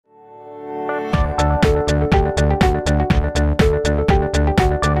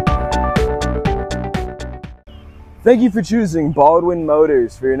Thank you for choosing Baldwin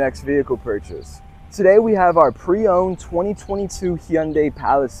Motors for your next vehicle purchase. Today we have our pre-owned 2022 Hyundai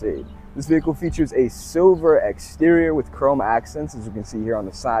Palisade. This vehicle features a silver exterior with chrome accents, as you can see here on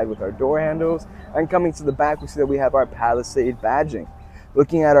the side with our door handles. And coming to the back, we see that we have our Palisade badging.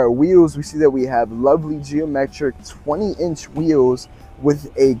 Looking at our wheels, we see that we have lovely geometric 20-inch wheels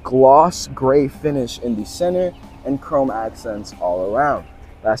with a gloss gray finish in the center and chrome accents all around.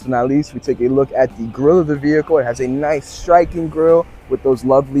 Last but not least, we take a look at the grille of the vehicle. It has a nice striking grille with those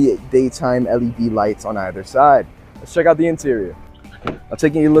lovely daytime LED lights on either side. Let's check out the interior. Now,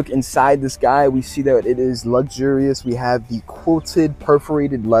 taking a look inside this guy, we see that it is luxurious. We have the quilted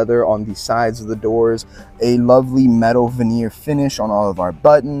perforated leather on the sides of the doors, a lovely metal veneer finish on all of our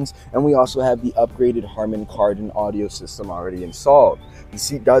buttons, and we also have the upgraded Harman Kardon audio system already installed. The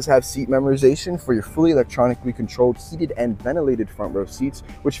seat does have seat memorization for your fully electronically controlled heated and ventilated front row seats,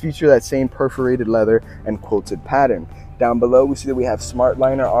 which feature that same perforated leather and quilted pattern. Down below, we see that we have Smart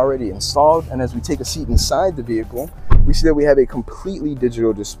Liner already installed, and as we take a seat inside the vehicle, we see that we have a completely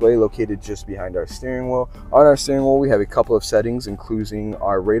digital display located just behind our steering wheel. On our steering wheel, we have a couple of settings, including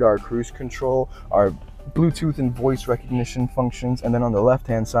our radar cruise control, our Bluetooth and voice recognition functions, and then on the left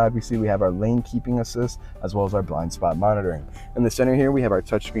hand side we see we have our lane keeping assist as well as our blind spot monitoring. In the center here we have our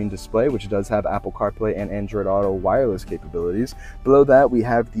touchscreen display, which does have Apple CarPlay and Android Auto wireless capabilities. Below that we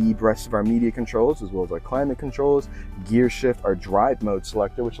have the rest of our media controls as well as our climate controls, gear shift, our drive mode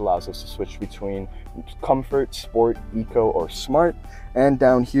selector, which allows us to switch between comfort, sport, eco, or smart. And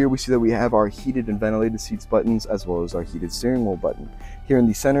down here we see that we have our heated and ventilated seats buttons as well as our heated steering wheel button. Here in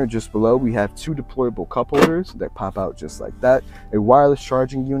the center just below we have two deployable cup holders that pop out just like that, a wireless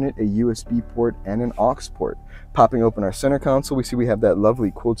charging unit, a USB port, and an aux port. Popping open our center console, we see we have that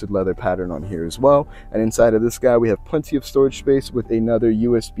lovely quilted leather pattern on here as well, and inside of this guy we have plenty of storage space with another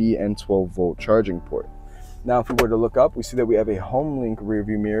USB and 12-volt charging port. Now, if we were to look up, we see that we have a HomeLink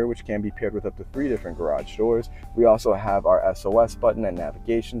rearview mirror, which can be paired with up to 3 different garage doors. We also have our SOS button and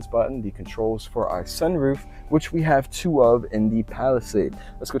navigations button, the controls for our sunroof, which we have 2 of in the Palisade.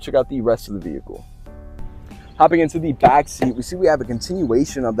 Let's go check out the rest of the vehicle. Hopping into the back seat, we see we have a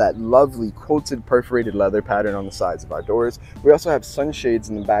continuation of that lovely quilted perforated leather pattern on the sides of our doors. We also have sunshades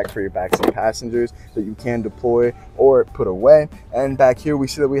in the back for your backseat passengers that you can deploy or put away. And back here we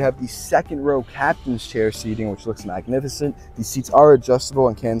see that we have the second row captain's chair seating, which looks magnificent. These seats are adjustable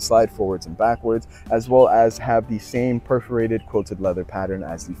and can slide forwards and backwards, as well as have the same perforated quilted leather pattern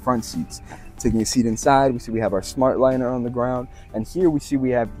as the front seats. Taking a seat inside, we see we have our Smart Liner on the ground, and here we see we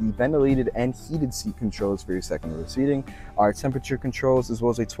have the ventilated and heated seat controls for your second row seating, our temperature controls, as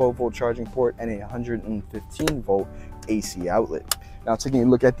well as a 12-volt charging port and a 115-volt AC outlet. Now, taking a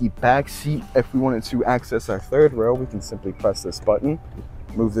look at the back seat, if we wanted to access our third row, we can simply press this button,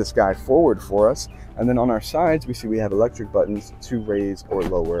 move this guy forward for us, and then on our sides, we see we have electric buttons to raise or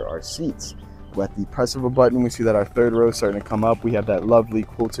lower our seats. With the press of a button, we see that our third row is starting to come up. We have that lovely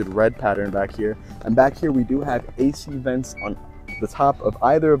quilted red pattern back here. And back here, we do have AC vents on the top of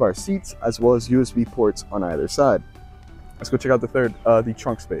either of our seats, as well as USB ports on either side. Let's go check out the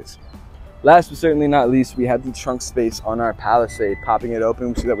trunk space. Last but certainly not least, we have the trunk space on our Palisade. Popping it open,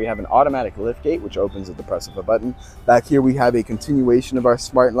 we see that we have an automatic lift gate, which opens at the press of a button. Back here, we have a continuation of our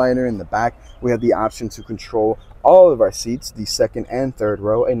Smart Liner. In the back, we have the option to control all of our seats, the second and third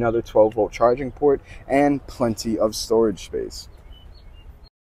row, another 12-volt charging port, and plenty of storage space.